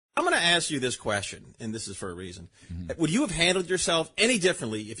to ask you this question, and this is for a reason. Would you have handled yourself any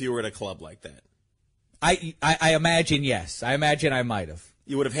differently if you were at a club like that? I imagine yes. I imagine I might have.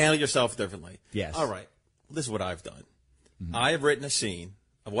 You would have handled yourself differently? Yes. All right. Well, this is what I've done. I have written a scene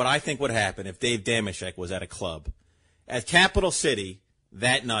of what I think would happen if Dave Dameshek was at a club at Capital City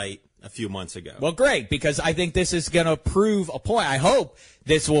that night a few months ago. Well, great, because I think this is going to prove a point. I hope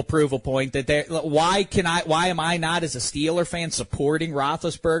this will prove a point that why am I not, as a Steeler fan, supporting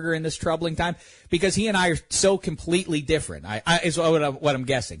Roethlisberger in this troubling time? Because he and I are so completely different. Is what I'm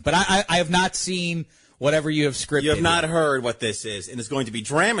guessing. But I have not seen whatever you have scripted. You have not heard what this is, and it's going to be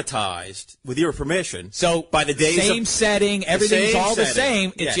dramatized, with your permission. So by the days same setting, everything's all the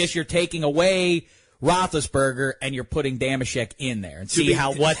same. It's just you're taking away Roethlisberger and you're putting Dameshek in there and see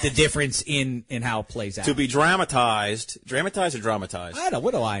what the difference in how it plays out. To be dramatized or dramatized? I don't know.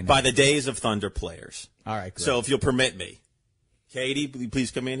 What do I know? By the Days of Thunder players. All right, great. So if you'll permit me. Katie, will you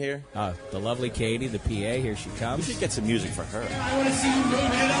please come in here? The lovely Katie, the PA, here she comes. We should get some music for her. I want to see you moving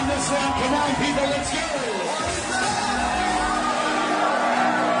it on this one. Come on, people, let's go.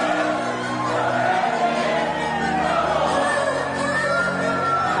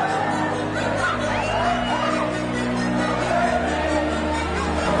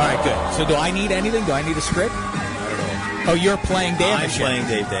 All right, good. So do I need anything? Do I need a script? Not at all. Oh, you're playing Dameshek. I'm playing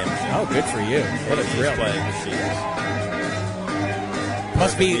Dave Dameshek. Oh, good for you. What a thrill. He's playing the Shields.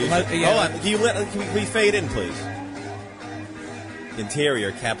 Must be. Hold on. Can we fade in, please?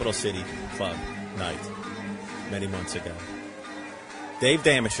 Interior, Capital City Club night, many months ago. Dave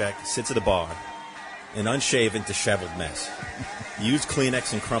Dameshek sits at a bar, an unshaven, disheveled mess. Used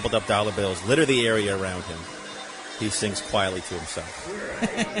Kleenex and crumpled up dollar bills litter the area around him. He sings quietly to himself.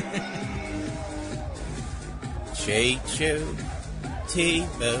 Choo-choo,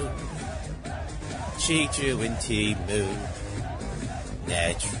 T-moo. Choo-choo and T-moo.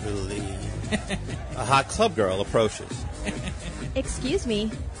 Naturally. A hot club girl approaches. Excuse me,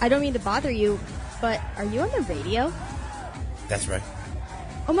 I don't mean to bother you, but are you on the radio? That's right.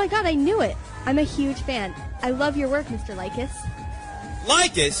 Oh my god, I knew it. I'm a huge fan. I love your work, Mr. Likas.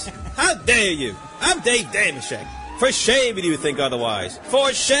 Likas? How dare you? I'm Dave Dameshek. For shame if you think otherwise.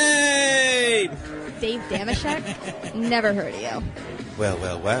 For shame! Dave Dameshek? Never heard of you.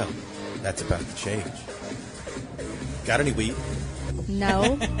 Well. That's about to change. Got any weed?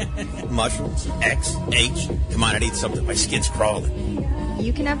 No. Mushrooms? X? H? Come on, I need something. My skin's crawling.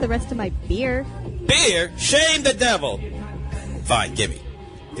 You can have the rest of my beer. Beer? Shame the devil! Fine, gimme.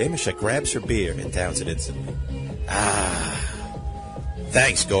 Dameshek grabs her beer and downs it instantly.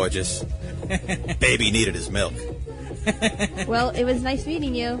 Thanks, gorgeous. Baby needed his milk. Well, it was nice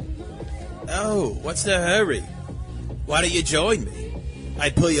meeting you. Oh, what's the hurry? Why don't you join me?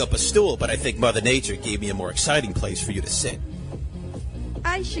 I'd pull you up a stool, but I think Mother Nature gave me a more exciting place for you to sit.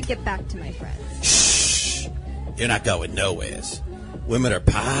 I should get back to my friends. Shh! You're not going nowheres. Women are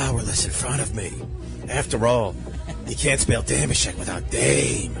powerless in front of me. After all, you can't spell Dameshek without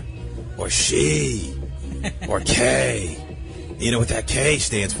Dame, or she, or K. You know what that K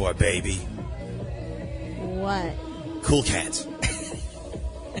stands for, baby? What? Cool cats.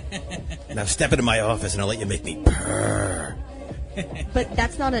 Now step into my office and I'll let you make me purr. But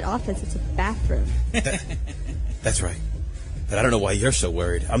that's not an office, it's a bathroom. That's right. But I don't know why you're so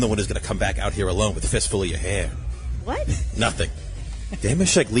worried. I'm the one who's going to come back out here alone with a fistful of your hair. What? Nothing.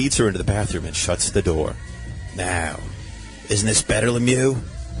 Dameshek leads her into the bathroom and shuts the door. Now, isn't this better, Lemieux?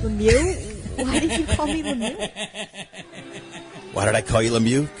 Lemieux? Why did you call me Lemieux? Why did I call you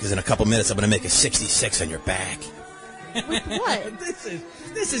Lemieux? Because in a couple minutes I'm going to make a 66 on your back. With what?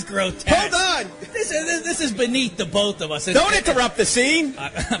 This is grotesque. Hold on! This is beneath the both of us. Don't interrupt the scene!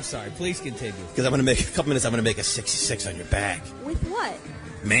 I'm sorry. Please continue. Because I'm going to make a couple minutes. I'm going to make a 66 on your back. With what?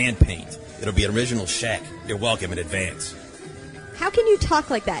 Man paint. It'll be an original Shek. You're welcome in advance. How can you talk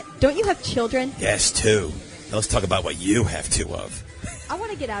like that? Don't you have children? Yes, two. Now let's talk about what you have two of. I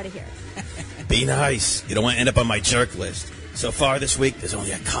want to get out of here. Be nice. You don't want to end up on my jerk list. So far this week, there's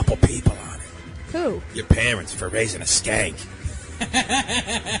only a couple people on it. Who? Your parents for raising a skank.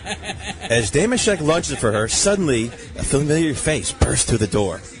 As Dameshek lunges for her, suddenly a familiar face bursts through the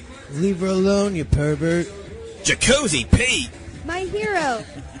door. Leave her alone, you pervert. Jacuzzi Pete! My hero!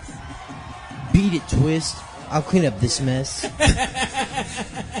 Beat it, Twist. I'll clean up this mess.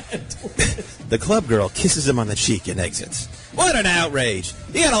 The club girl kisses him on the cheek and exits. What an outrage!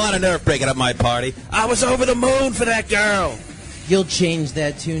 You had a lot of nerve breaking up my party. I was over the moon for that girl. You'll change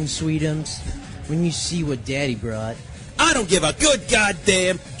that tune, Sweetums, when you see what Daddy brought. I don't give a good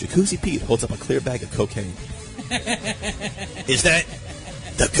goddamn. Jacuzzi Pete holds up a clear bag of cocaine. Is that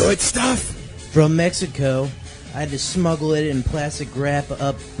the good stuff? From Mexico. I had to smuggle it in plastic wrap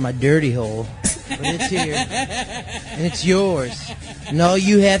up my dirty hole. But it's here. And it's yours. And all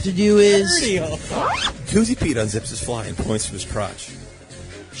you have to do is... Jacuzzi Pete unzips his fly and points to his crotch.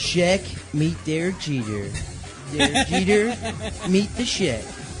 Shek, meet Derek Jeter. Derek Jeter, meet the Shek.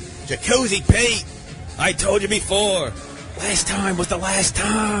 Jacuzzi Pete! I told you before. Last time was the last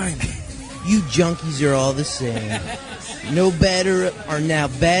time. You junkies are all the same. No batter or now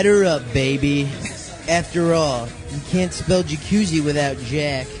batter up, baby. After all, you can't spell jacuzzi without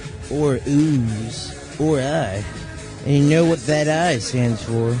Jack or ooze or I. And you know what that I stands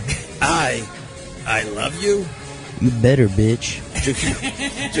for? I love you. You better, bitch.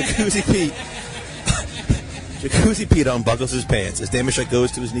 Jacuzzi Pete. Jacuzzi Pete unbuckles his pants as Dameshek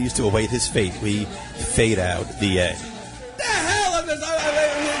goes to his knees to await his fate. We fade out. The end. The hell of this?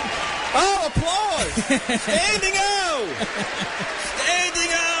 Oh, applause! Standing O!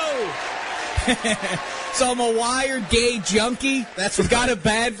 Standing O! So I'm a wired gay junkie. That's got it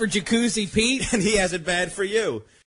bad for Jacuzzi Pete. And he has it bad for you.